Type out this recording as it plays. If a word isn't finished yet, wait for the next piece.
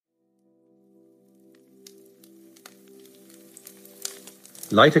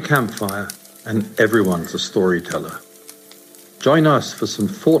Light a campfire and everyone's a storyteller. Join us for some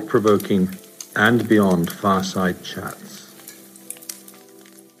thought-provoking and beyond fireside chats.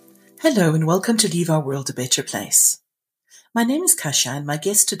 Hello and welcome to Leave Our World a Better Place. My name is Kasha and my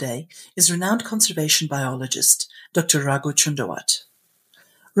guest today is renowned conservation biologist Dr. Raghu Chundawat.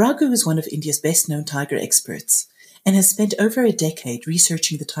 Raghu is one of India's best-known tiger experts and has spent over a decade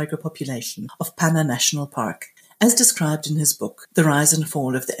researching the tiger population of Panna National Park, as described in his book, The Rise and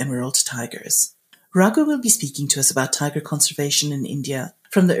Fall of the Emerald Tigers. Raghu will be speaking to us about tiger conservation in India,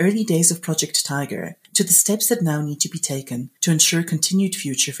 from the early days of Project Tiger to the steps that now need to be taken to ensure continued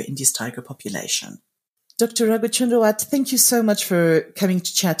future for India's tiger population. Dr. Raghu Chundawat, thank you so much for coming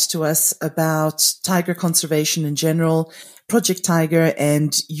to chat to us about tiger conservation in general, Project Tiger,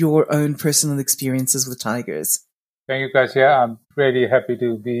 and your own personal experiences with tigers. Thank you, Kasia. I'm really happy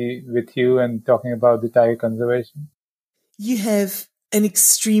to be with you and talking about the tiger conservation. You have an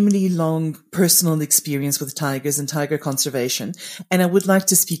extremely long personal experience with tigers and tiger conservation, and I would like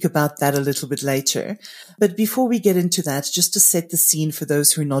to speak about that a little bit later. But before we get into that, just to set the scene for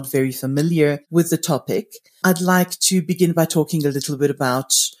those who are not very familiar with the topic, I'd like to begin by talking a little bit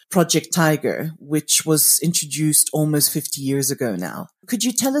about Project Tiger, which was introduced almost 50 years ago now. Could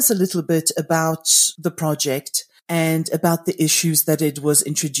you tell us a little bit about the project and about the issues that it was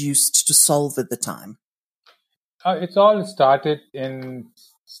introduced to solve at the time? It all started in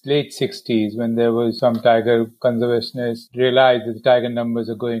late 60s when there was some tiger conservationists realized that the tiger numbers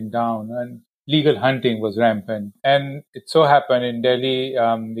are going down and legal hunting was rampant. And it so happened in Delhi,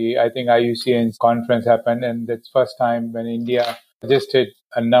 I think IUCN's conference happened, and that's the first time when India suggested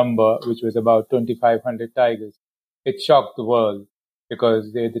a number which was about 2,500 tigers. It shocked the world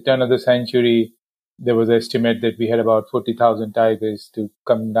because at the turn of the century, there was an estimate that we had about 40,000 tigers to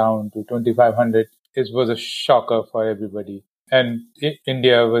come down to 2,500. It was a shocker for everybody. And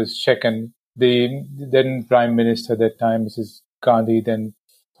India was shaken. The then Prime Minister at that time, Mrs. Gandhi, then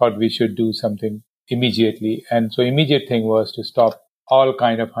thought we should do something immediately. And so immediate thing was to stop all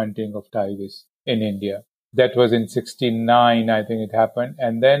kind of hunting of tigers in India. That was in 69, I think it happened.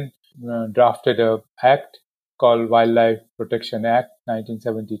 And then drafted a act called Wildlife Protection Act,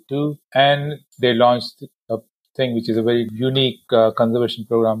 1972. And they launched a thing which is a very unique conservation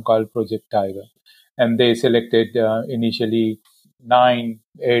program called Project Tiger. And they selected initially 9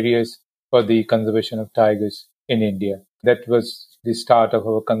 areas for the conservation of tigers in India. That was the start of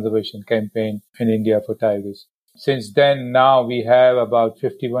our conservation campaign in India for tigers. Since then, now we have about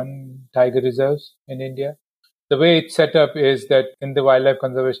 51 tiger reserves in India. The way it's set up is that in the Wildlife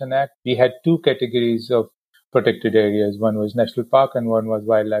Conservation Act, we had 2 categories of protected areas. One was national park and one was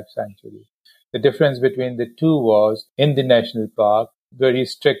wildlife sanctuary. The difference between the two was in the national park, very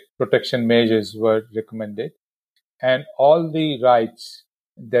strict protection measures were recommended, and all the rights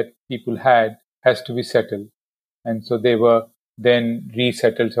that people had has to be settled. And so they were then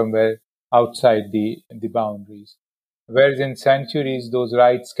resettled somewhere outside the boundaries. Whereas in sanctuaries, those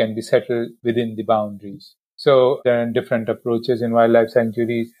rights can be settled within the boundaries. So there are different approaches in wildlife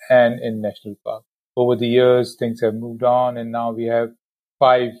sanctuaries and in national park. Over the years, things have moved on, and now we have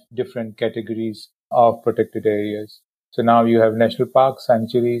 5 different categories of protected areas. So now you have national parks,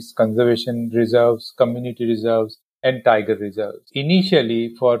 sanctuaries, conservation reserves, community reserves, and tiger reserves.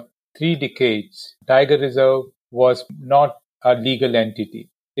 Initially, for 3 decades, tiger reserve was not a legal entity.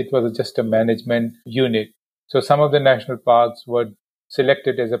 It was just a management unit. So some of the national parks were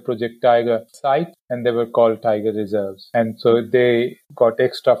selected as a Project Tiger site, and they were called tiger reserves. And so they got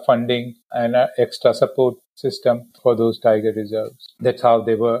extra funding and an extra support system for those tiger reserves. That's how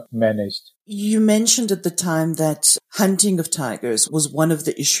they were managed. You mentioned at the time that hunting of tigers was one of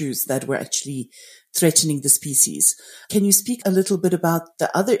the issues that were actually threatening the species. Can you speak a little bit about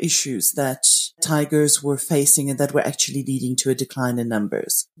the other issues that tigers were facing and that were actually leading to a decline in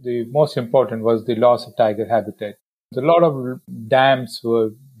numbers? The most important was the loss of tiger habitat. A lot of dams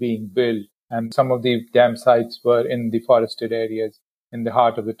were being built, and some of the dam sites were in the forested areas in the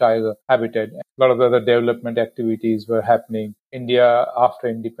heart of the tiger habitat. A lot of other development activities were happening. India, after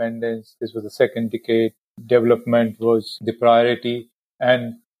independence, this was the second decade, development was the priority,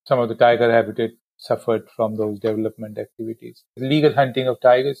 and some of the tiger habitat suffered from those development activities. Legal hunting of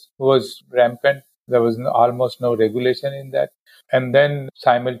tigers was rampant. There was almost no regulation in that. And then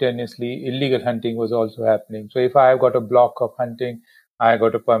simultaneously, illegal hunting was also happening. So if I have got a block of hunting, I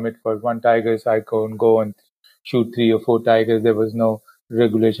got a permit for 1 tiger, I can go and shoot 3 or 4 tigers. There was no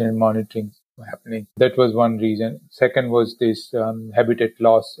regulation and monitoring happening. That was one reason. Second was this habitat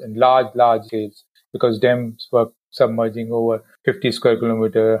loss in large scales, because dams were submerging over 50 square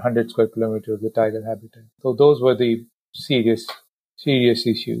kilometer, 100 square kilometer of the tiger habitat. So those were the serious serious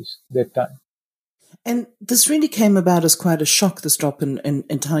issues that time. And this really came about as quite a shock, this drop in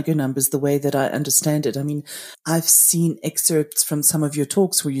tiger numbers, the way that I understand it. I mean, I've seen excerpts from some of your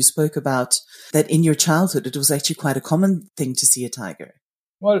talks where you spoke about that in your childhood, it was actually quite a common thing to see a tiger.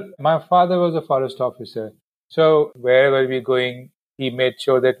 Well, my father was a forest officer. So wherever we're going, he made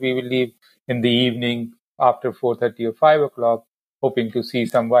sure that we will leave in the evening after 4:30 or 5 o'clock, hoping to see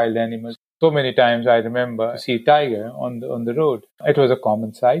some wild animals. So many times I remember to see tiger on the road. It was a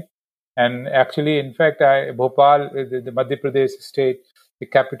common sight. And actually, in fact, Bhopal, the Madhya Pradesh state, the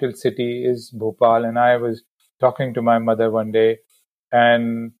capital city is Bhopal. And I was talking to my mother one day,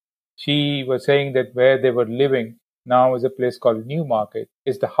 and she was saying that where they were living now is a place called New Market.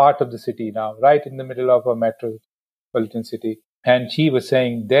 It's the heart of the city now, right in the middle of a metropolitan city. And she was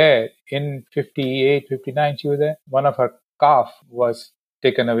saying there in 58, 59, she was there, one of her calf was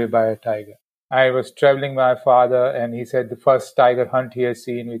taken away by a tiger. I was traveling with my father, and he said the first tiger hunt he has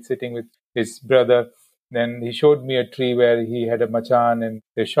seen with sitting with his brother. Then he showed me a tree where he had a machan, and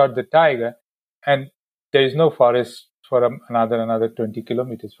they shot the tiger. And there is no forest for another 20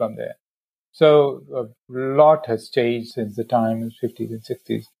 kilometers from there. So a lot has changed since the time in 50s and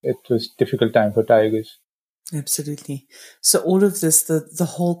 60s. It was a difficult time for tigers. Absolutely. So all of this, the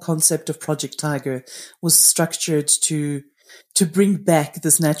whole concept of Project Tiger was structured to bring back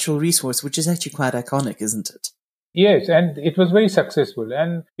this natural resource, which is actually quite iconic, isn't it? Yes, and it was very successful.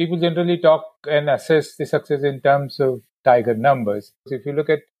 And people generally talk and assess the success in terms of tiger numbers. So if you look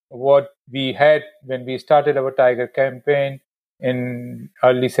at what we had when we started our tiger campaign in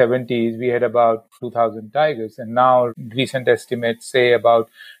early 70s, we had about 2,000 tigers. And now recent estimates say about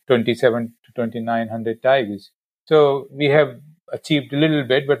 27 to 2,900 tigers. So we have achieved a little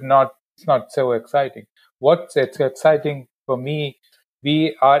bit, but it's not so exciting. What's exciting for me,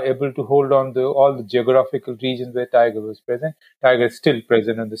 we are able to hold on to all the geographical regions where tiger was present. Tiger is still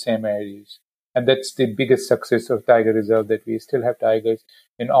present in the same areas. And that's the biggest success of Tiger Reserve, that we still have tigers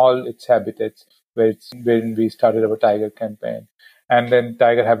in all its habitats when we started our tiger campaign. And then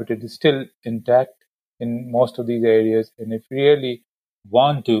tiger habitat is still intact in most of these areas. And if we really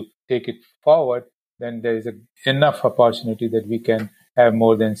want to take it forward, then there is enough opportunity that we can have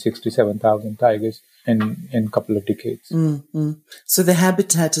more than 67,000 tigers in a couple of decades. Mm-hmm. So the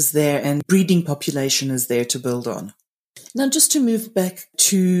habitat is there and breeding population is there to build on. Now, just to move back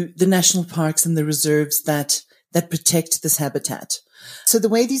to the national parks and the reserves that protect this habitat. So the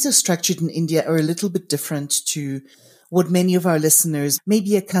way these are structured in India are a little bit different to what many of our listeners may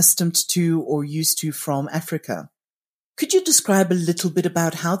be accustomed to or used to from Africa. Could you describe a little bit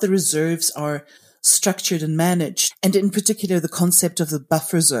about how the reserves are structured and managed, and in particular the concept of the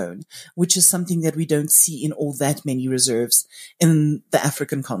buffer zone, which is something that we don't see in all that many reserves in the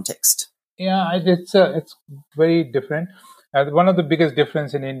African context? Yeah, it's very different. One of the biggest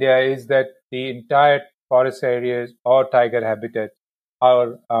difference in India is that the entire forest areas or tiger habitat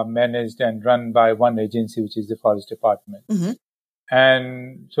are managed and run by one agency, which is the Forest Department. Mm-hmm.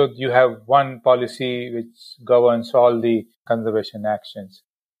 And so you have one policy which governs all the conservation actions.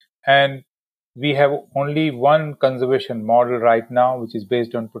 And we have only one conservation model right now, which is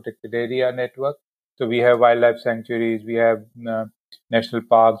based on protected area network. So we have wildlife sanctuaries, we have national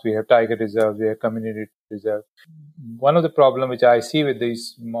parks, we have tiger reserves, we have community reserves. One of the problems which I see with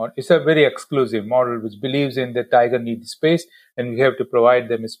this model, it's a very exclusive model which believes in the tiger needs space and we have to provide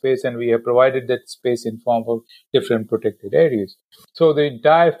them space, and we have provided that space in form of different protected areas. So the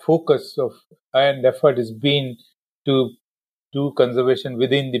entire focus of and effort has been to do conservation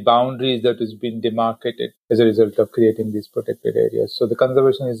within the boundaries that has been demarcated as a result of creating these protected areas. So the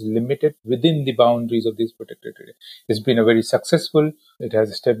conservation is limited within the boundaries of these protected areas. It's been a very successful. It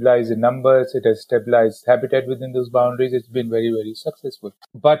has stabilized the numbers. It has stabilized habitat within those boundaries. It's been very, very successful.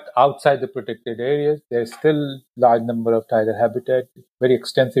 But outside the protected areas, there's still large number of tiger habitat, very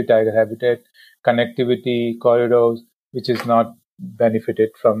extensive tiger habitat, connectivity, corridors, which is not benefited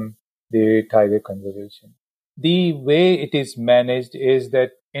from the tiger conservation. The way it is managed is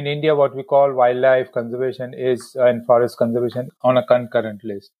that in India, what we call wildlife conservation and forest conservation on a concurrent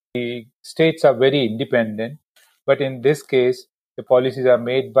list. The states are very independent, but in this case, the policies are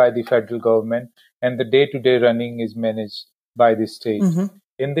made by the federal government and the day-to-day running is managed by the state. Mm-hmm.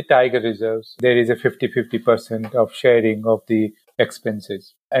 In the tiger reserves, there is a 50-50% of sharing of the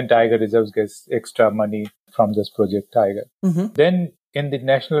expenses, and tiger reserves gets extra money from this Project Tiger. Mm-hmm. Then in the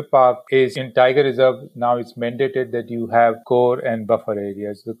national park in tiger reserve, now it's mandated that you have core and buffer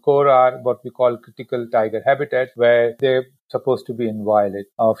areas. The core are what we call critical tiger habitat, where they're supposed to be inviolate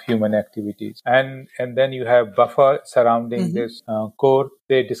of human activities. And then you have buffer surrounding this core.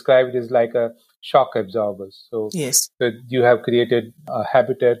 They describe it as like a shock absorbers. So Yes. you have created a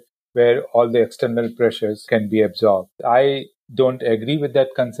habitat where all the external pressures can be absorbed. I don't agree with that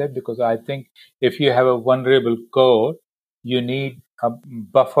concept because I think if you have a vulnerable core, you need a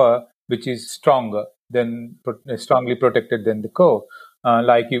buffer which is strongly protected than the core.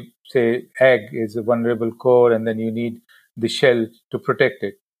 Like you say, egg is a vulnerable core, and then you need the shell to protect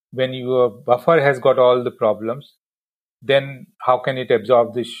it. When your buffer has got all the problems, then how can it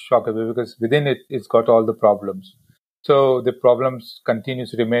absorb this shock? Because within it, it's got all the problems. So the problems continue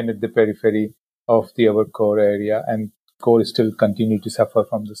to remain at the periphery of the our core area, and core still continue to suffer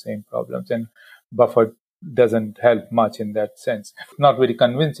from the same problems. And buffer doesn't help much in that sense. Not very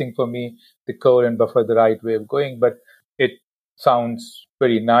convincing for me, the core and buffer the right way of going, but it sounds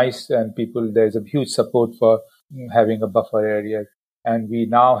very nice, and there's a huge support for having a buffer area. And we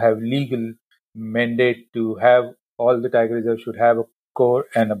now have legal mandate to have all the tiger reserves should have a core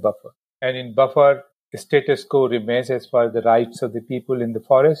and a buffer. And in buffer, the status quo remains as far as the rights of the people in the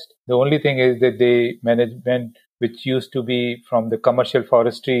forest. The only thing is that the management, which used to be from the commercial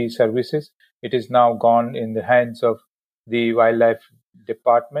forestry services, it is now gone in the hands of the wildlife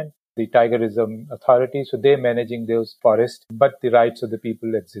department, the tiger reserve authority. So they're managing those forests, but the rights of the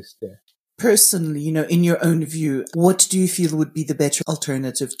people exist there. Personally, in your own view, what do you feel would be the better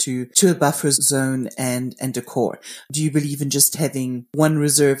alternative to a buffer zone and a core? Do you believe in just having one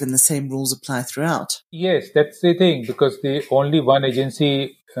reserve and the same rules apply throughout? Yes, that's the thing, because the only one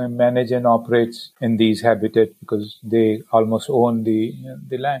agency manage and operates in these habitats because they almost own the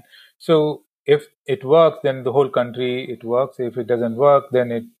land. So if it works, then the whole country it works. If it doesn't work,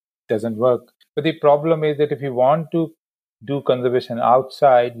 then it doesn't work. But the problem is that if you want to do conservation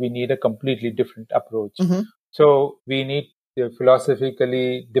outside, we need a completely different approach. Mm-hmm. So we need a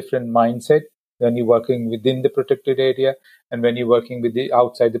philosophically different mindset when you're working within the protected area and when you're working with the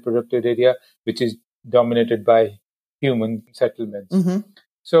outside the protected area, which is dominated by human settlements. Mm-hmm.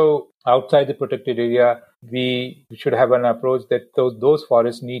 So outside the protected area, we should have an approach that those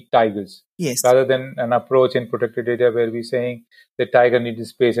forests need tigers. Yes. Rather than an approach in protected area where we're saying the tiger needs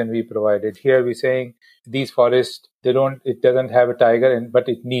space and we provide it. Here we're saying these forests, it doesn't have a tiger, but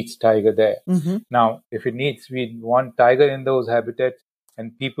it needs tiger there. Mm-hmm. Now, if we want tiger in those habitats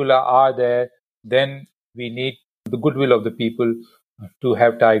and people are there, then we need the goodwill of the people to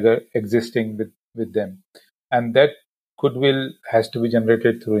have tiger existing with them. And that goodwill has to be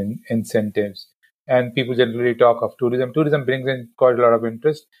generated through incentives. And people generally talk of tourism. Tourism brings in quite a lot of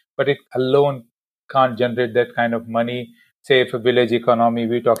interest, but it alone can't generate that kind of money. Say if a village economy,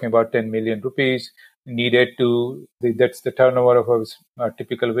 we're talking about 10 million rupees needed that's the turnover of a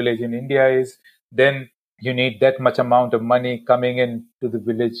typical village in India is, then you need that much amount of money coming in to the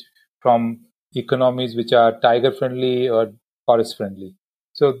village from economies which are tiger friendly or forest friendly.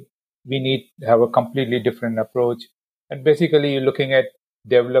 So we need to have a completely different approach. And basically you're looking at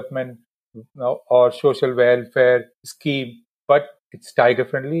development or social welfare scheme, but it's tiger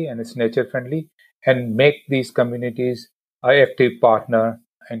friendly and it's nature friendly, and make these communities an active partner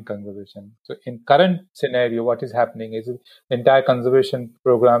in conservation. So in current scenario, what is happening is the entire conservation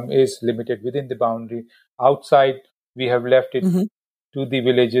program is limited within the boundary. Outside, we have left it to the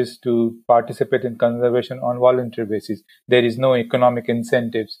villages to participate in conservation on voluntary basis. There is no economic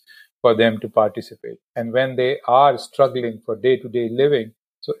incentives for them to participate. And when they are struggling for day-to-day living,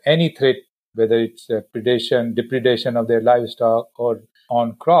 so any threat, whether it's depredation of their livestock or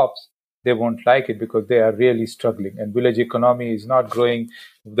on crops, they won't like it because they are really struggling. And village economy is not growing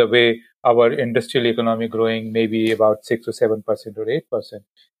the way our industrial economy growing, maybe about 6 or 7% or 8%.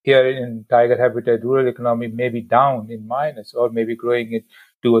 Here in tiger habitat, rural economy may be down in minus or maybe growing at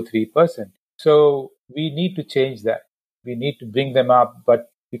 2 or 3%. So we need to change that. We need to bring them up,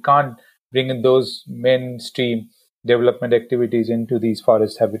 but we can't bring in those mainstream development activities into these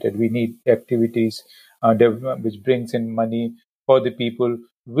forest habitat. We need activities which brings in money for the people,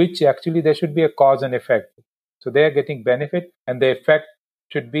 which actually there should be a cause and effect. So they are getting benefit, and the effect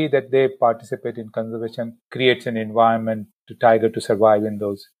should be that they participate in conservation, creates an environment to tiger to survive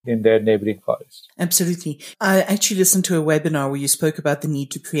in their neighboring forests. Absolutely. I actually listened to a webinar where you spoke about the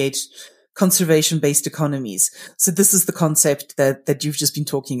need to create conservation-based economies. So this is the concept that you've just been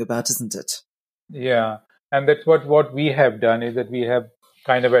talking about, isn't it? Yeah. And that's what we have done, is that we have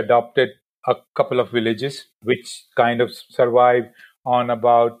kind of adopted a couple of villages which kind of survive on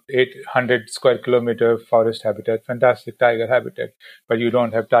about 800 square kilometer forest habitat, fantastic tiger habitat, but you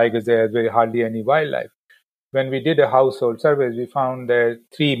don't have tigers there, very hardly any wildlife. When we did a household survey, we found there are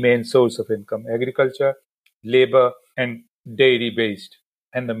three main sources of income: agriculture, labor, and dairy based.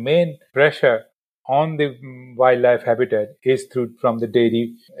 And the main pressure on the wildlife habitat is from the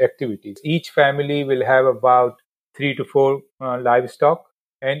dairy activities. Each family will have about 3 to 4 livestock,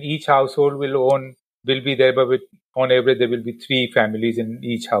 and each household will be there, but on average there will be 3 families in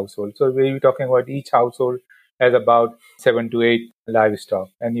each household. So we're talking about each household has about 7 to 8 livestock,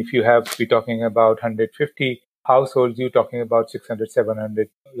 and if we're talking about 150 households, you're talking about 600, 700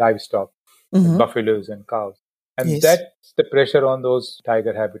 livestock, buffaloes and cows. And Yes. that's the pressure on those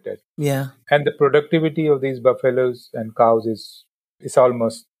tiger habitats. Yeah. And the productivity of these buffaloes and cows is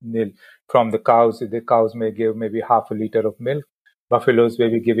almost nil. From the cows may give maybe half a liter of milk. Buffaloes may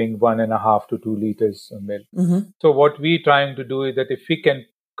be giving 1.5 to 2 liters of milk. So what we're trying to do is that if we can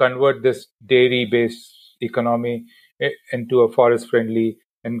convert this dairy-based economy into a forest-friendly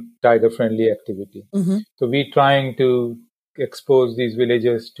and tiger-friendly activity. So we're trying to expose these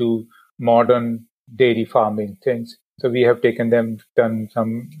villages to modern dairy farming things. So we have done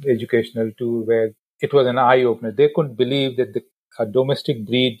some educational tour where it was an eye-opener. They couldn't believe that a domestic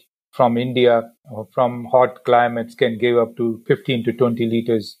breed from India or from hot climates can give up to 15 to 20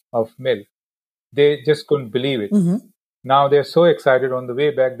 liters of milk. They just couldn't believe it. Now they're so excited. On the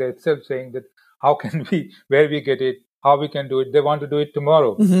way back, they're itself saying that how can where we get it, how we can do it. They want to do it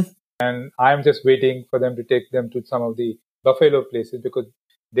tomorrow. And I'm just waiting for them to take them to some of the buffalo places because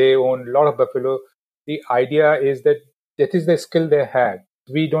they own a lot of buffalo. The idea is that is the skill they had.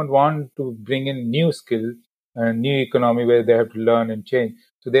 We don't want to bring in new skill and new economy where they have to learn and change.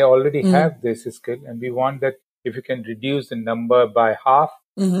 So they already have this skill, and we want that if you can reduce the number by half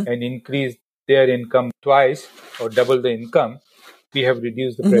and increase their income twice or double the income, we have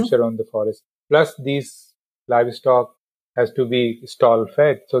reduced the pressure on the forest. Plus, these livestock has to be stall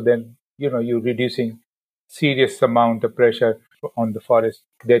fed. So then, you're reducing serious amount of pressure on the forest.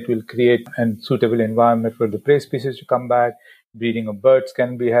 That will create a suitable environment for the prey species to come back. Breeding of birds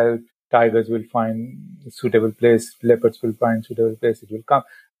can be held. Tigers will find a suitable place. Leopards will find suitable place. It will come.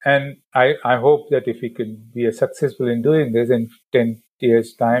 And I hope that if we can be successful in doing this, in 10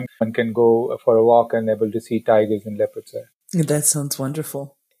 years' time, one can go for a walk and able to see tigers and leopards there. That sounds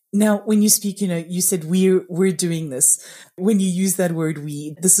wonderful. Now, when you speak, you said we're doing this. When you use that word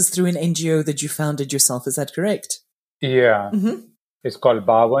 "we," this is through an NGO that you founded yourself. Is that correct? Yeah. It's called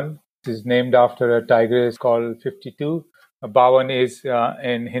Bawan. It's named after a tiger. It's called 52. Bawan is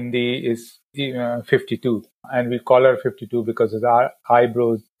in Hindi is 52, and we call her 52 because our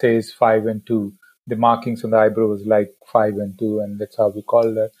eyebrows says 5 and 2. The markings on the eyebrows like 5 and 2, and that's how we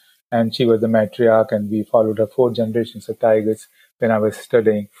call her. And she was the matriarch, and we followed her 4 generations of tigers when I was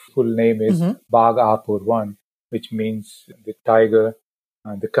studying. Full name is Bagh Apur 1, which means the tiger,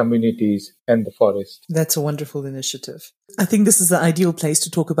 the communities, and the forest. That's a wonderful initiative. I think this is the ideal place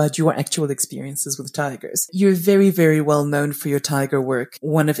to talk about your actual experiences with tigers. You're very, very well known for your tiger work,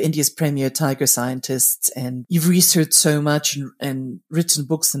 one of India's premier tiger scientists, and you've researched so much and written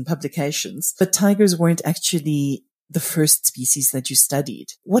books and publications. But tigers weren't actually the first species that you studied.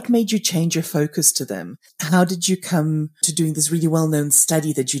 What made you change your focus to them? How did you come to doing this really well-known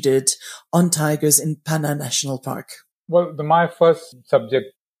study that you did on tigers in Panna National Park? Well, my first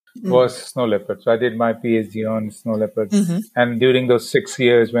subject was snow leopards. So I did my PhD on snow leopards. And during those 6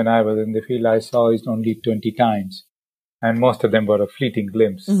 years when I was in the field, I saw it only 20 times. And most of them were a fleeting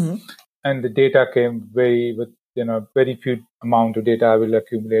glimpse. And the data came very few amount of data I will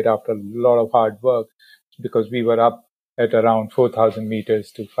accumulate after a lot of hard work, because we were up at around 4,000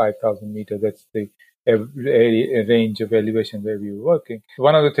 meters to 5,000 meters. That's the range of elevation where we were working.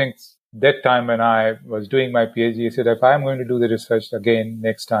 One of the things that time when I was doing my PhD, I said, if I'm going to do the research again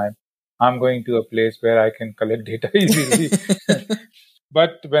next time, I'm going to a place where I can collect data easily.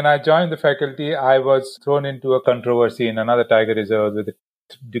 But when I joined the faculty, I was thrown into a controversy in another tiger reserve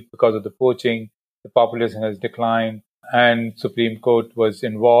because of the poaching. The population has declined, and Supreme Court was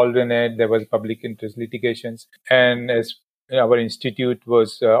involved in it. There was public interest litigations, and as our institute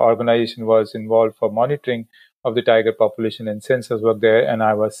organization was involved for monitoring of the tiger population, and census work there, and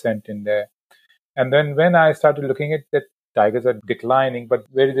I was sent in there. And then when I started looking at that tigers are declining, but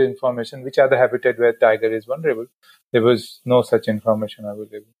where is the information? Which are the habitat where tiger is vulnerable? There was no such information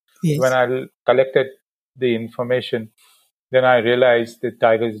available. Yes. When I collected the information, then I realized that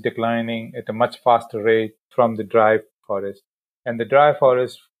tiger is declining at a much faster rate from the dry forest. And the dry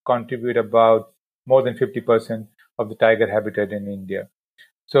forest contribute about more than 50% of the tiger habitat in India.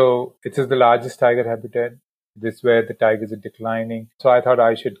 So it is the largest tiger habitat. This is where the tigers are declining. So I thought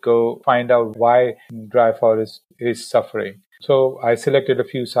I should go find out why dry forest is suffering. So I selected a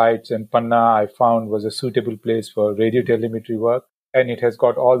few sites, and Panna I found was a suitable place for radio telemetry work, and it has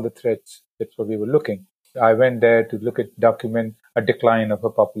got all the threats. That's what we were looking. I went there to document a decline of a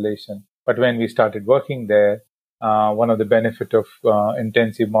population. But when we started working there, one of the benefit of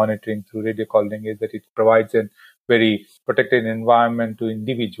intensive monitoring through radio collaring is that it provides a very protected environment to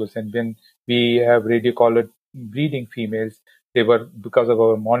individuals. And when we have radio collared breeding females, they were, because of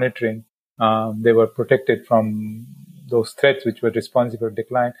our monitoring, they were protected from those threats which were responsible for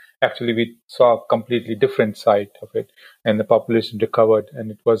decline. Actually, we saw a completely different side of it, and the population recovered,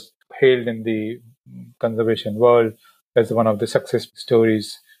 and it was hailed in the conservation world as one of the success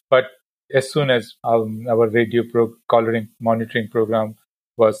stories. But as soon as our radio collaring monitoring program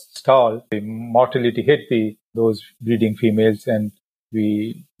was stalled, the mortality hit those breeding females, and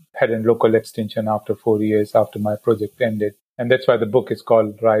we had a local extinction after 4 years after my project ended. And that's why the book is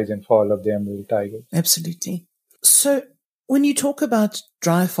called Rise and Fall of the Emerald Tiger. Absolutely. So when you talk about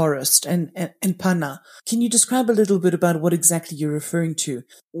dry forest and Panna, can you describe a little bit about what exactly you're referring to?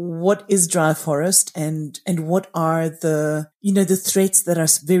 What is dry forest and what are the threats that are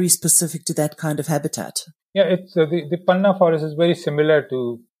very specific to that kind of habitat? Yeah, it's the Panna forest is very similar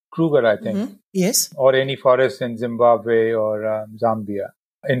to Kruger, I think. Mm-hmm. Yes. Or any forest in Zimbabwe or Zambia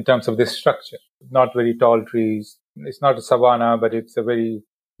in terms of this structure. Not very tall trees. It's not a savanna, but it's a very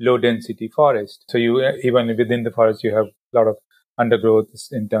low density forest. So you, even within the forest, you have a lot of undergrowth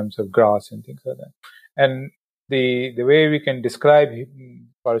in terms of grass and things like that. And the way we can describe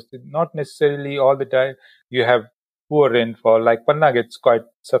forest is not necessarily all the time you have poor rainfall. Like Panna gets quite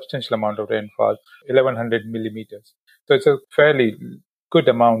substantial amount of rainfall, 1100 millimeters. So it's a fairly good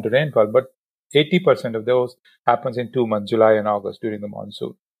amount of rainfall, but 80% of those happens in 2 months, July and August, during the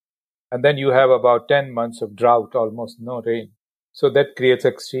monsoon. And then you have about 10 months of drought, almost no rain. So that creates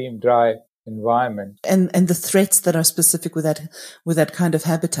extreme dry environment. And the threats that are specific with that kind of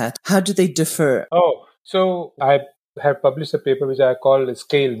habitat, how do they differ? Oh, so I have published a paper which I call a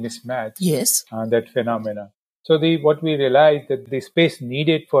scale mismatch. Yes. That phenomena. So what we realized that the space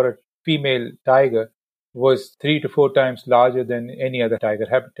needed for a female tiger was 3 to 4 times larger than any other tiger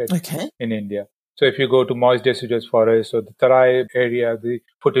habitat in India. So if you go to moist deciduous forests or the Tarai area, the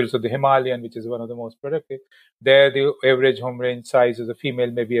foothills of the Himalayan, which is one of the most productive, there the average home range size of the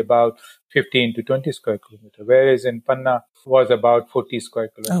female may be about 15 to 20 square kilometers, whereas in Panna was about 40 square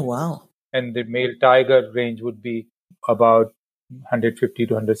kilometers. Oh, wow. And the male tiger range would be about 150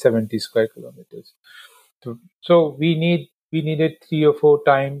 to 170 square kilometers. So we needed 3 or 4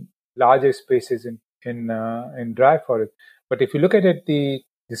 times larger spaces in dry forest. But if you look at it,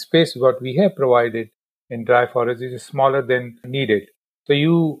 the space what we have provided in dry forest is smaller than needed. So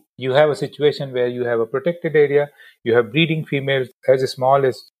you have a situation where you have a protected area, you have breeding females as small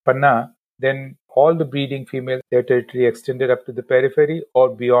as Panna, then all the breeding females, their territory extended up to the periphery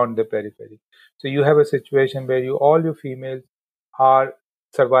or beyond the periphery. So you have a situation where all your females are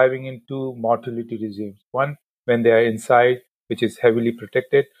surviving in 2 mortality regimes. One when they are inside, which is heavily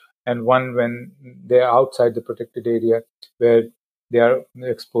protected, and one when they are outside the protected area where they are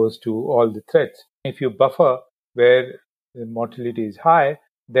exposed to all the threats. If you buffer where the mortality is high,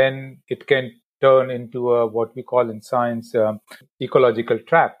 then it can turn into what we call in science ecological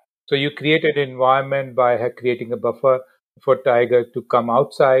trap. So you create an environment by creating a buffer for tiger to come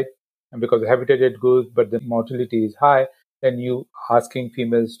outside, and because the habitat is good but the mortality is high, then you asking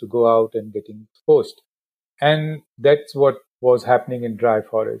females to go out and getting exposed. And that's what was happening in dry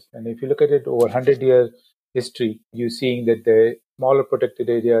forest. And if you look at it over 100-year history, you're seeing that the smaller protected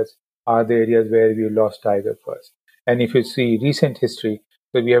areas are the areas where we lost tiger first. And if you see recent history,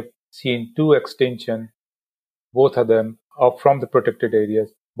 so we have seen 2 extinction, both of them are from the protected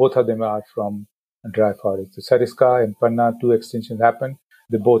areas, both of them are from dry forest. The Sariska and Panna, 2 extinctions happened.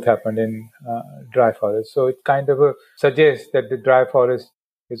 They both happened in dry forest. So it kind of suggests that the dry forest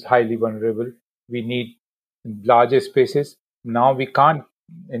is highly vulnerable. We need larger spaces. Now we can't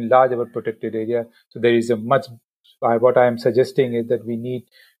enlarge our protected area. So there is what I am suggesting is that we need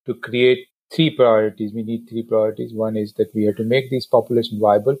to create 3 priorities. We need 3 priorities. One is that we have to make these populations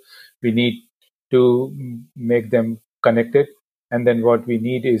viable. We need to make them connected. And then what we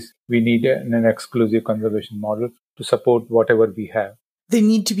need is an exclusive conservation model to support whatever we have. There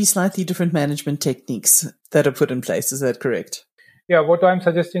need to be slightly different management techniques that are put in place. Is that correct? Yeah, what I'm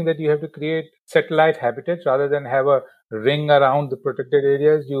suggesting that you have to create satellite habitats rather than have a ring around the protected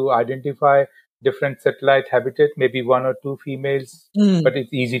areas. You identify different satellite habitats, maybe 1 or 2 females, but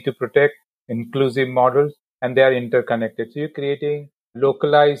it's easy to protect, inclusive models, and they are interconnected. So you're creating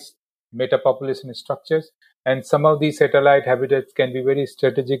localized metapopulation structures, and some of these satellite habitats can be very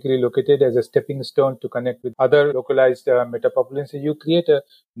strategically located as a stepping stone to connect with other localized metapopulations. So you create a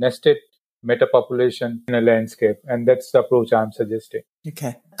nested metapopulation in a landscape. And that's the approach I'm suggesting.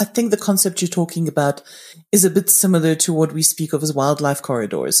 Okay. I think the concept you're talking about is a bit similar to what we speak of as wildlife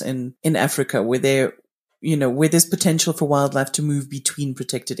corridors in Africa, where where there's potential for wildlife to move between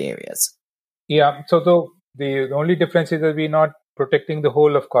protected areas. Yeah. So the only difference is that we're not protecting the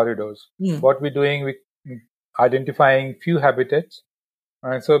whole of corridors. What we're doing, we're identifying few habitats.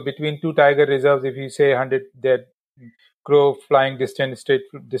 And so between two tiger reserves, if you say 100, that crow flying straight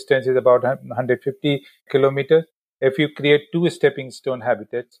distance is about 150 kilometers. If you create two stepping stone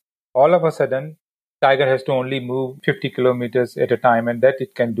habitats, all of a sudden, tiger has to only move 50 kilometers at a time, and that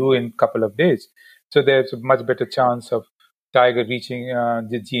it can do in a couple of days. So there's a much better chance of tiger reaching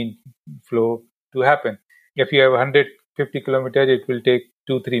the gene flow to happen. If you have 150 kilometers, it will take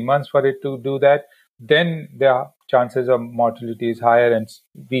 2-3 months for it to do that. Then the chances of mortality is higher and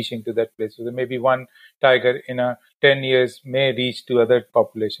reaching to that place. So there may be one tiger in 10 years may reach to other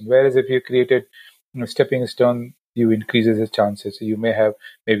population. Whereas if you created stepping stone, you increases the chances. So you may have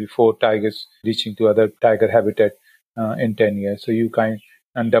maybe 4 tigers reaching to other tiger habitat in 10 years. So you kind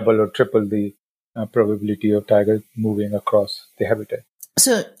and double or triple the probability of tiger moving across the habitat.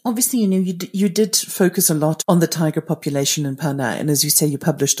 So obviously, you did focus a lot on the tiger population in Panna, and as you say, you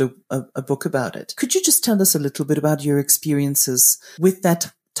published a book about it. Could you just tell us a little bit about your experiences with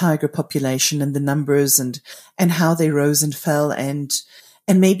that tiger population and the numbers and how they rose and fell, and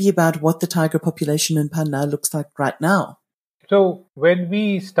maybe about what the tiger population in Panna looks like right now? So when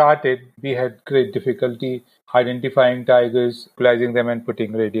we started, we had great difficulty identifying tigers, equalizing them, and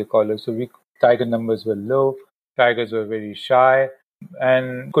putting radio collars. So tiger numbers were low. Tigers were very shy,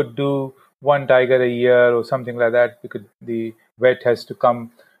 and could do one tiger a year or something like that, because the vet has to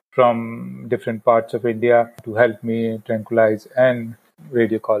come from different parts of India to help me tranquilize and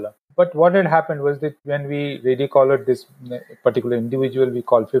radio collar. But what had happened was that when we radio collared this particular individual we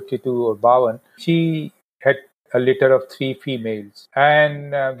call 52 or Bawan, she had a litter of 3 females.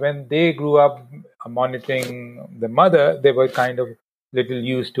 And when they grew up monitoring the mother, they were kind of little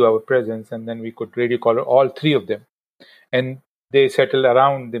used to our presence, and then we could radio collar all 3 of them. And they settle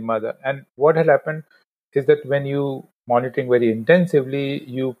around the mother. And what had happened is that when you monitoring very intensively,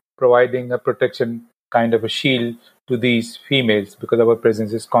 you providing a protection kind of a shield to these females because our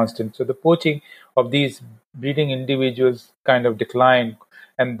presence is constant. So the poaching of these breeding individuals kind of declined,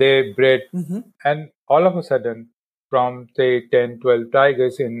 and they bred. And all of a sudden, from say 10, 12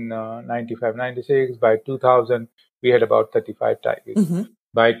 tigers in 95, 96, by 2000, we had about 35 tigers.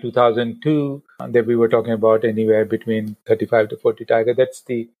 By 2002, that we were talking about anywhere between 35 to 40 tiger. That's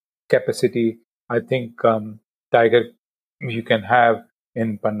the capacity, I think, tiger you can have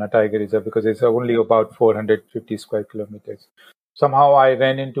in Panna Tiger Reserve, because it's only about 450 square kilometers. Somehow I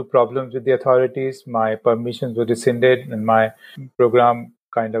ran into problems with the authorities. My permissions were rescinded, and my program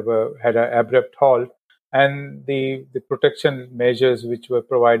kind of had an abrupt halt. And the protection measures which were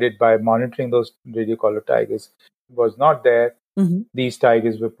provided by monitoring those radio collar tigers was not there. These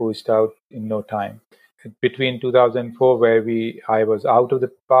tigers were pushed out in no time. Between 2004, where I was out of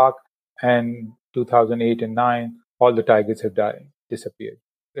the park, and 2008 and 9, all the tigers have disappeared.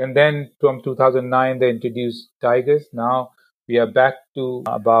 And then from 2009, they introduced tigers. Now we are back to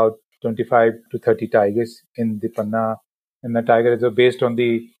about 25 to 30 tigers in the Panna and the tiger reserve, based on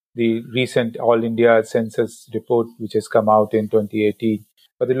the recent All India census report, which has come out in 2018.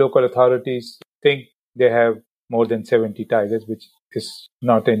 But the local authorities think they have more than 70 tigers, which is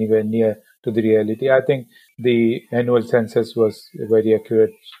not anywhere near to the reality. I think the annual census was very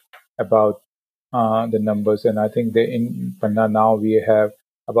accurate about the numbers, and I think in Panna now we have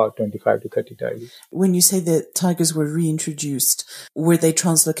about 25 to 30 tigers. When you say that tigers were reintroduced, were they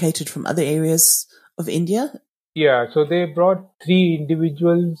translocated from other areas of India? Yeah, so they brought 3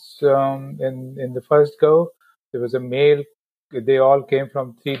 individuals in the first go. There was a male. They all came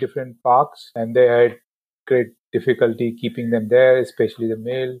from 3 different parks, and they had great difficulty keeping them there, especially the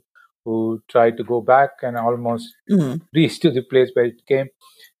male, who tried to go back and almost reached to the place where it came.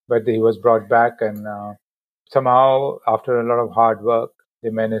 But he was brought back, and somehow, after a lot of hard work, they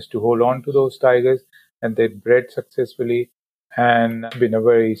managed to hold on to those tigers, and they bred successfully, and been a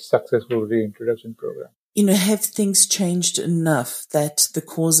very successful reintroduction program. Have things changed enough that the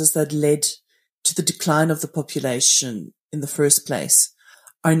causes that led to the decline of the population in the first place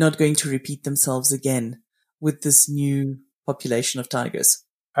are not going to repeat themselves again with this new population of tigers?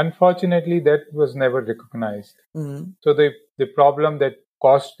 Unfortunately, that was never recognized. So the problem that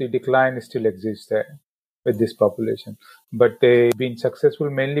caused the decline still exists there with this population. But they've been successful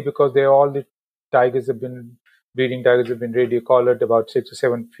mainly because breeding tigers have been radio collared. About 6 or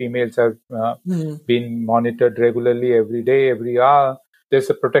 7 females have been monitored regularly every day, every hour. there's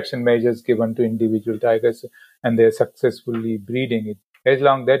a protection measures given to individual tigers and they're successfully breeding it. As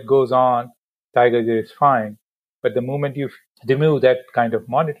long that goes on, tiger is fine. But the moment you remove that kind of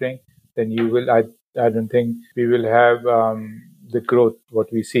monitoring, then you will, I don't think we will have the growth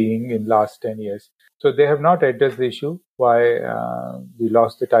what we're seeing in last 10 years. So they have not addressed the issue why we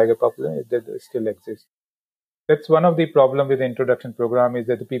lost the tiger population. It still exists. That's one of the problem with the introduction program, is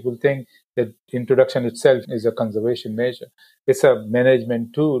that the people think that introduction itself is a conservation measure. It's a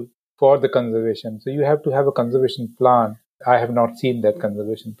management tool for the conservation. So you have to have a conservation plan. I have not seen that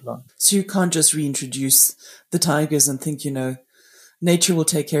conservation plan. So you can't just reintroduce the tigers and think, nature will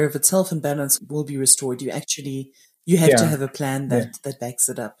take care of itself and balance will be restored. You have to have a plan that backs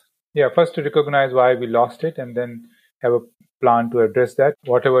it up. Yeah, first to recognize why we lost it and then have a plan to address that.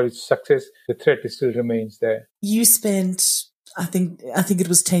 Whatever is success, the threat still remains there. You spent, I think it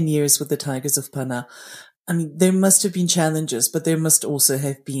was 10 years with the Tigers of Panna. I mean, there must have been challenges, but there must also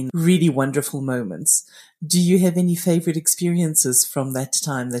have been really wonderful moments. Do you have any favorite experiences from that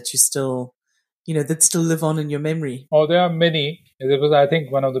time that you still, that still live on in your memory? Oh, there are many. It was, I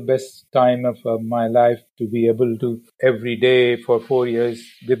think, one of the best time of my life to be able to every day for 4 years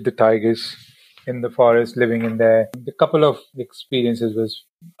with the tigers in the forest, living in there. The couple of experiences was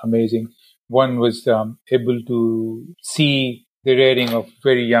amazing. One was able to see the rearing of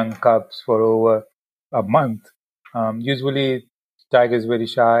very young cubs for over a month. Usually, tigers very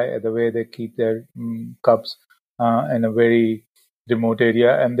shy at the way they keep their cubs in a very remote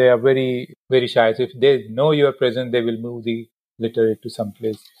area, and they are very, very shy. So if they know you are present, they will move the litter to some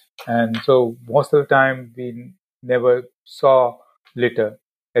place. And so most of the time, we never saw litter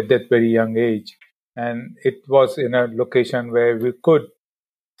at that very young age. And it was in a location where we could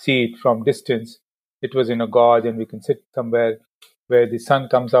see it from distance. It was in a gorge, and we can sit somewhere where the sun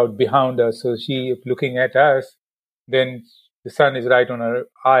comes out behind us. So she, looking at us, then the sun is right on her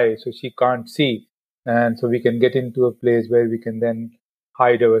eye, so she can't see. And so we can get into a place where we can then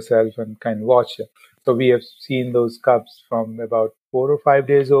hide ourselves and kind of watch her. So we have seen those cubs from about 4 or 5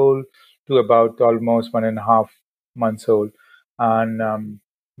 days old to about almost 1.5 months old. And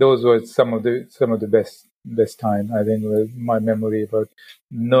those were some of the best time, I think, was my memory about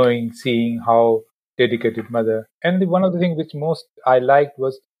seeing how dedicated mother. And one of the things which most I liked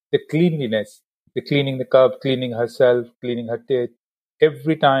was the cleanliness, the cleaning the cub, cleaning herself, cleaning her teeth.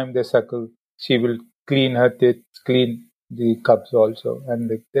 Every time they suckle, she will clean her teeth, clean the cubs also. And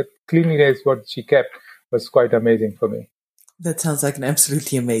the cleanliness what she kept was quite amazing for me. That sounds like an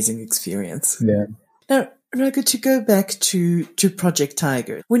absolutely amazing experience. Yeah. Now, Raghu, to go back to Project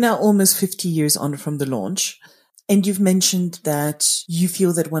Tiger, we're now almost 50 years on from the launch. And you've mentioned that you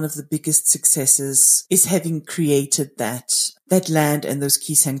feel that one of the biggest successes is having created that land and those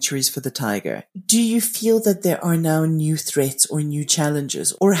key sanctuaries for the tiger. Do you feel that there are now new threats or new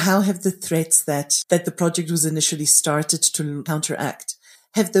challenges? Or how have the threats that the project was initially started to counteract,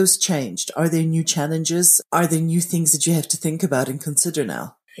 have those changed? Are there new challenges? Are there new things that you have to think about and consider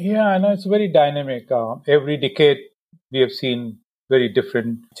now? Yeah, I know it's very dynamic. Every decade we have seen very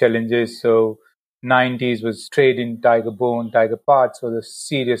different challenges. So 90s was trade in tiger bone, tiger parts was a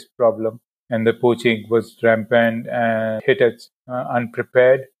serious problem, and the poaching was rampant and hit us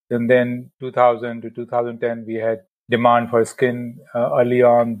unprepared. And then 2000 to 2010, we had demand for skin early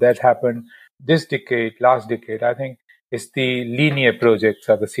on. That happened. This decade, last decade, I think it's the linear projects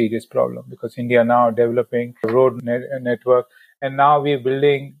are the serious problem, because India now developing a road network, and now we're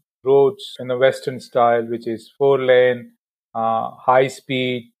building roads in a Western style, which is 4-lane, high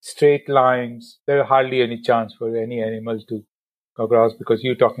speed, straight lines. There are hardly any chance for any animal to go across, because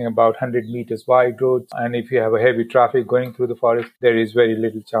you're talking about 100 meters wide roads. And if you have a heavy traffic going through the forest, there is very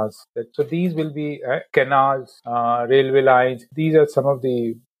little chance. So these will be canals, railway lines. These are some of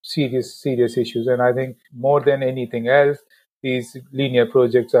the serious issues. And I think more than anything else, these linear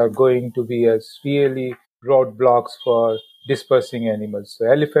projects are going to be as really roadblocks for dispersing animals. So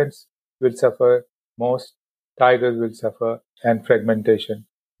elephants will suffer most, tigers will suffer, and fragmentation,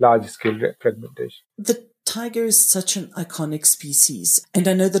 large-scale fragmentation. The tiger is such an iconic species, and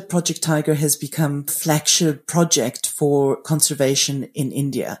I know that Project Tiger has become a flagship project for conservation in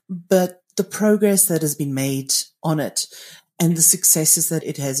India, but the progress that has been made on it and the successes that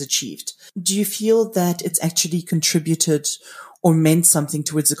it has achieved, do you feel that it's actually contributed or meant something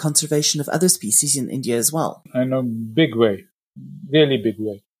towards the conservation of other species in India as well? In a big way, really big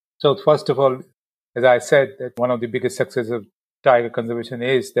way. So first of all, as I said, that one of the biggest successes of tiger conservation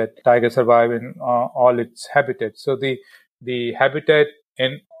is that tigers survive in all its habitats. So the habitat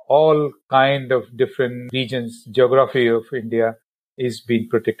in all kind of different regions, geography of India is being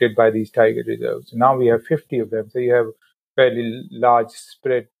protected by these tiger reserves. Now we have 50 of them. So you have fairly large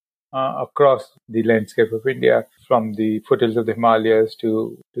spread across the landscape of India, from the foothills of the Himalayas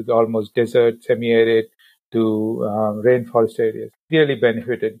to the almost desert, semi-arid, to rainforest areas. Really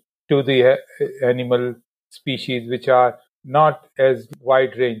benefited to the animal species which are not as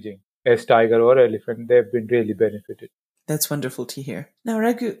wide-ranging as tiger or elephant. They've been really benefited. That's wonderful to hear. Now,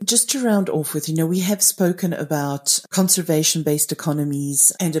 Raghu, just to round off with, we have spoken about conservation-based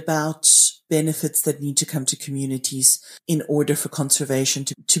economies and about benefits that need to come to communities in order for conservation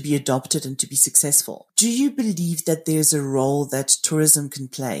to be adopted and to be successful. Do you believe that there's a role that tourism can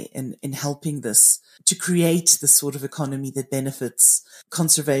play in helping this to create the sort of economy that benefits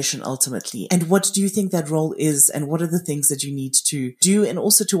conservation ultimately? And what do you think that role is, and what are the things that you need to do and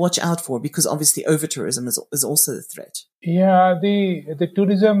also to watch out for? Because obviously over-tourism is also a threat. Yeah, the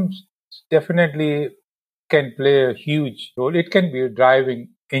tourism definitely can play a huge role. It can be a driving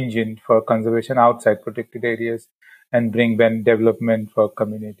engine for conservation outside protected areas and bring development for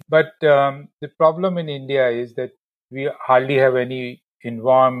community. But the problem in India is that we hardly have any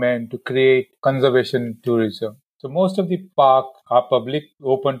environment to create conservation tourism. So most of the parks are public,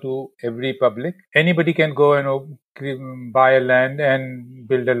 open to every public. Anybody can go and buy a land and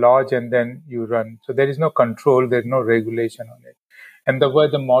build a lodge and then you run. So there is no control, there's no regulation on it. And the way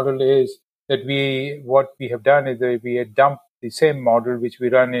the model is that what we have done is that we had dumped the same model which we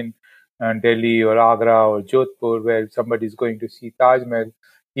run in Delhi or Agra or Jodhpur, where somebody is going to see Taj Mahal.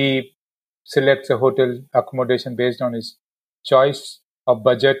 He selects a hotel accommodation based on his choice of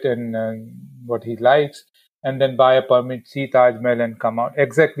budget and what he likes, and then buy a permit, see Taj Mahal and come out.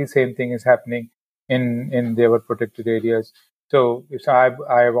 Exactly same thing is happening in their protected areas. So if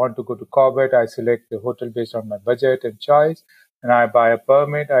I want to go to Corbett, I select the hotel based on my budget and choice, and I buy a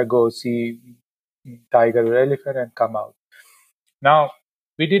permit, I go see tiger or elephant and come out. Now,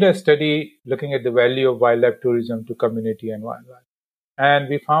 we did a study looking at the value of wildlife tourism to community and wildlife. And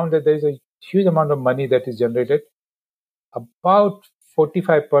we found that there is a huge amount of money that is generated. About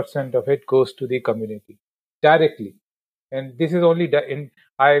 45% of it goes to the community directly. And this is only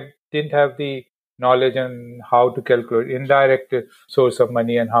I didn't have the knowledge on how to calculate indirect source of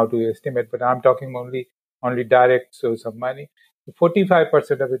money and how to estimate, but I'm talking only direct source of money.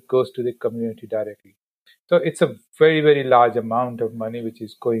 45% of it goes to the community directly. So it's a very, very large amount of money which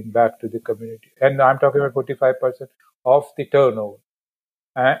is going back to the community. And I'm talking about 45% of the turnover.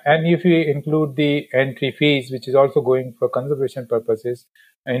 And if you include the entry fees, which is also going for conservation purposes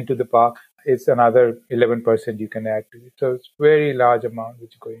into the park, it's another 11% you can add to it. So it's a very large amount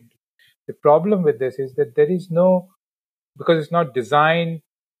which is going to. The problem with this is that there is because it's not designed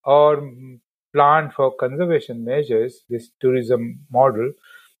or planned for conservation measures, this tourism model.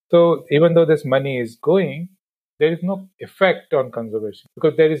 So even though this money is going, there is no effect on conservation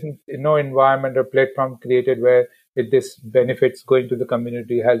because there is no environment or platform created where this benefits going to the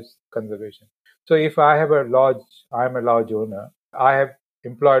community helps conservation. So if I have a lodge, I'm a lodge owner, I have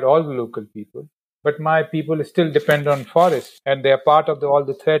employed all the local people, but my people still depend on forests and they are part of all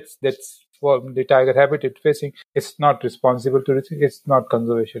the threats that's for the tiger habitat facing. It's not responsible tourism. It's not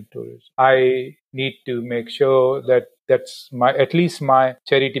conservation tourism. I need to make sure that at least my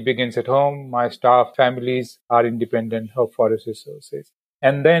charity begins at home. My staff, families are independent of forest resources.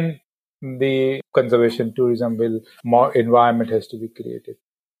 And then the conservation tourism more environment has to be created.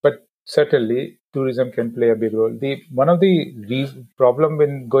 But certainly tourism can play a big role. One of the problem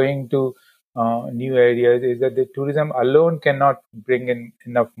when going to new areas is that the tourism alone cannot bring in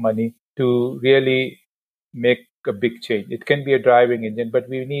enough money to really make a big change. It can be a driving engine, but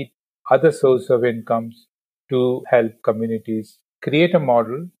we need other sources of incomes to help communities create a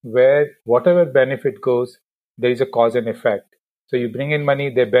model where whatever benefit goes, there is a cause and effect. So you bring in money,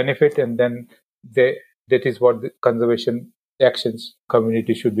 they benefit, and then that is what the conservation actions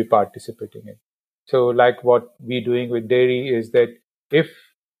community should be participating in. So like what we're doing with dairy is that if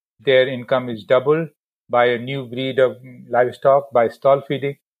their income is doubled by a new breed of livestock, by stall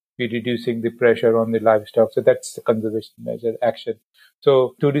feeding, we're reducing the pressure on the livestock. So that's the conservation measure action.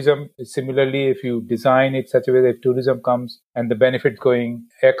 So tourism, similarly, if you design it such a way that if tourism comes and the benefit going,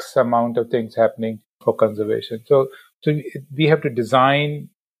 X amount of things happening for conservation. So we have to design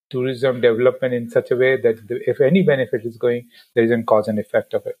tourism development in such a way that if any benefit is going, there is a cause and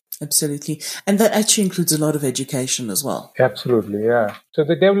effect of it. Absolutely. And that actually includes a lot of education as well. Absolutely, yeah. So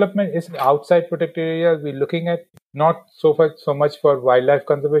the development is outside protected areas. We're looking at not so much for wildlife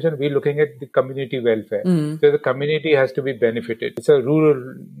conservation. We're looking at the community welfare. So the community has to be benefited. It's a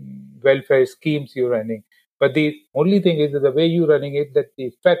rural welfare schemes you're running. But the only thing is that the way you're running it, that the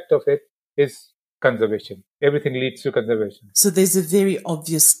effect of it is conservation. Everything leads to conservation. So there's a very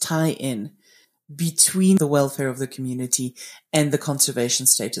obvious tie-in between the welfare of the community and the conservation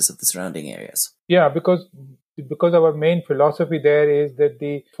status of the surrounding areas. Yeah, because our main philosophy there is that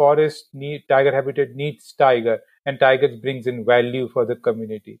the tiger habitat needs tiger, and tigers brings in value for the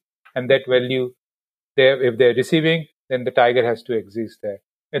community, and that value, if they're receiving, then the tiger has to exist there,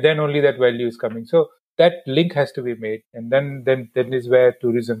 and then only that value is coming. So that link has to be made, and then is where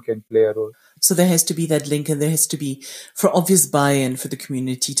tourism can play a role. So there has to be that link, and there has to be, for obvious buy-in for the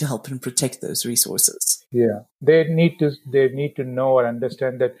community to help and protect those resources. Yeah, they need to know or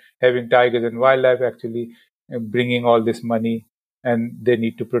understand that having tigers and wildlife actually bringing all this money, and they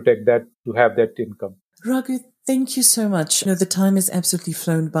need to protect that to have that income. Raghu, thank you so much. The time has absolutely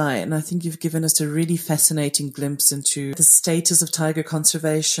flown by, and I think you've given us a really fascinating glimpse into the status of tiger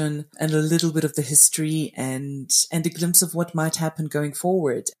conservation and a little bit of the history and a glimpse of what might happen going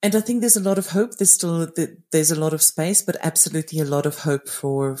forward. And I think there's a lot of hope. There's a lot of space, but absolutely a lot of hope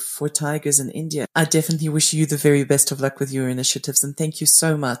for tigers in India. I definitely wish you the very best of luck with your initiatives, and thank you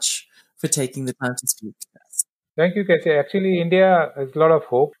so much for taking the time to speak to us. Thank you, Casey. Actually, India has a lot of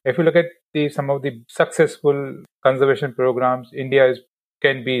hope. If you look at some of the successful conservation programs, India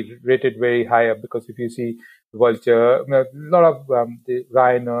can be rated very high up, because if you see vulture, a lot of the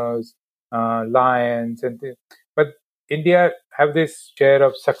rhinos, lions, but India have this share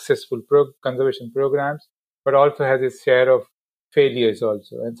of successful conservation programs, but also has its share of failures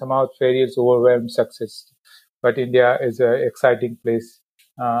also, and somehow failures overwhelm success. But India is an exciting place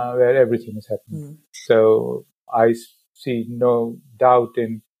where everything is happening. So I see no doubt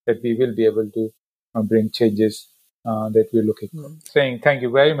in that we will be able to bring changes that we're looking for. Saying thank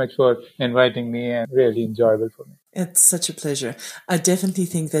you very much for inviting me, and really enjoyable for me. It's such a pleasure. I definitely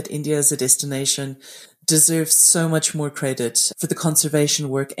think that India as a destination deserves so much more credit for the conservation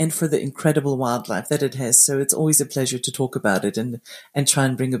work and for the incredible wildlife that it has. So it's always a pleasure to talk about it and try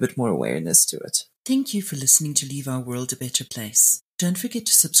and bring a bit more awareness to it. Thank you for listening to Leave Our World a Better Place. Don't forget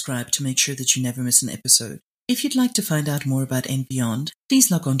to subscribe to make sure that you never miss an episode. If you'd like to find out more about And Beyond,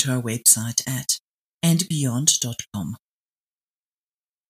 please log on to our website at andbeyond.com.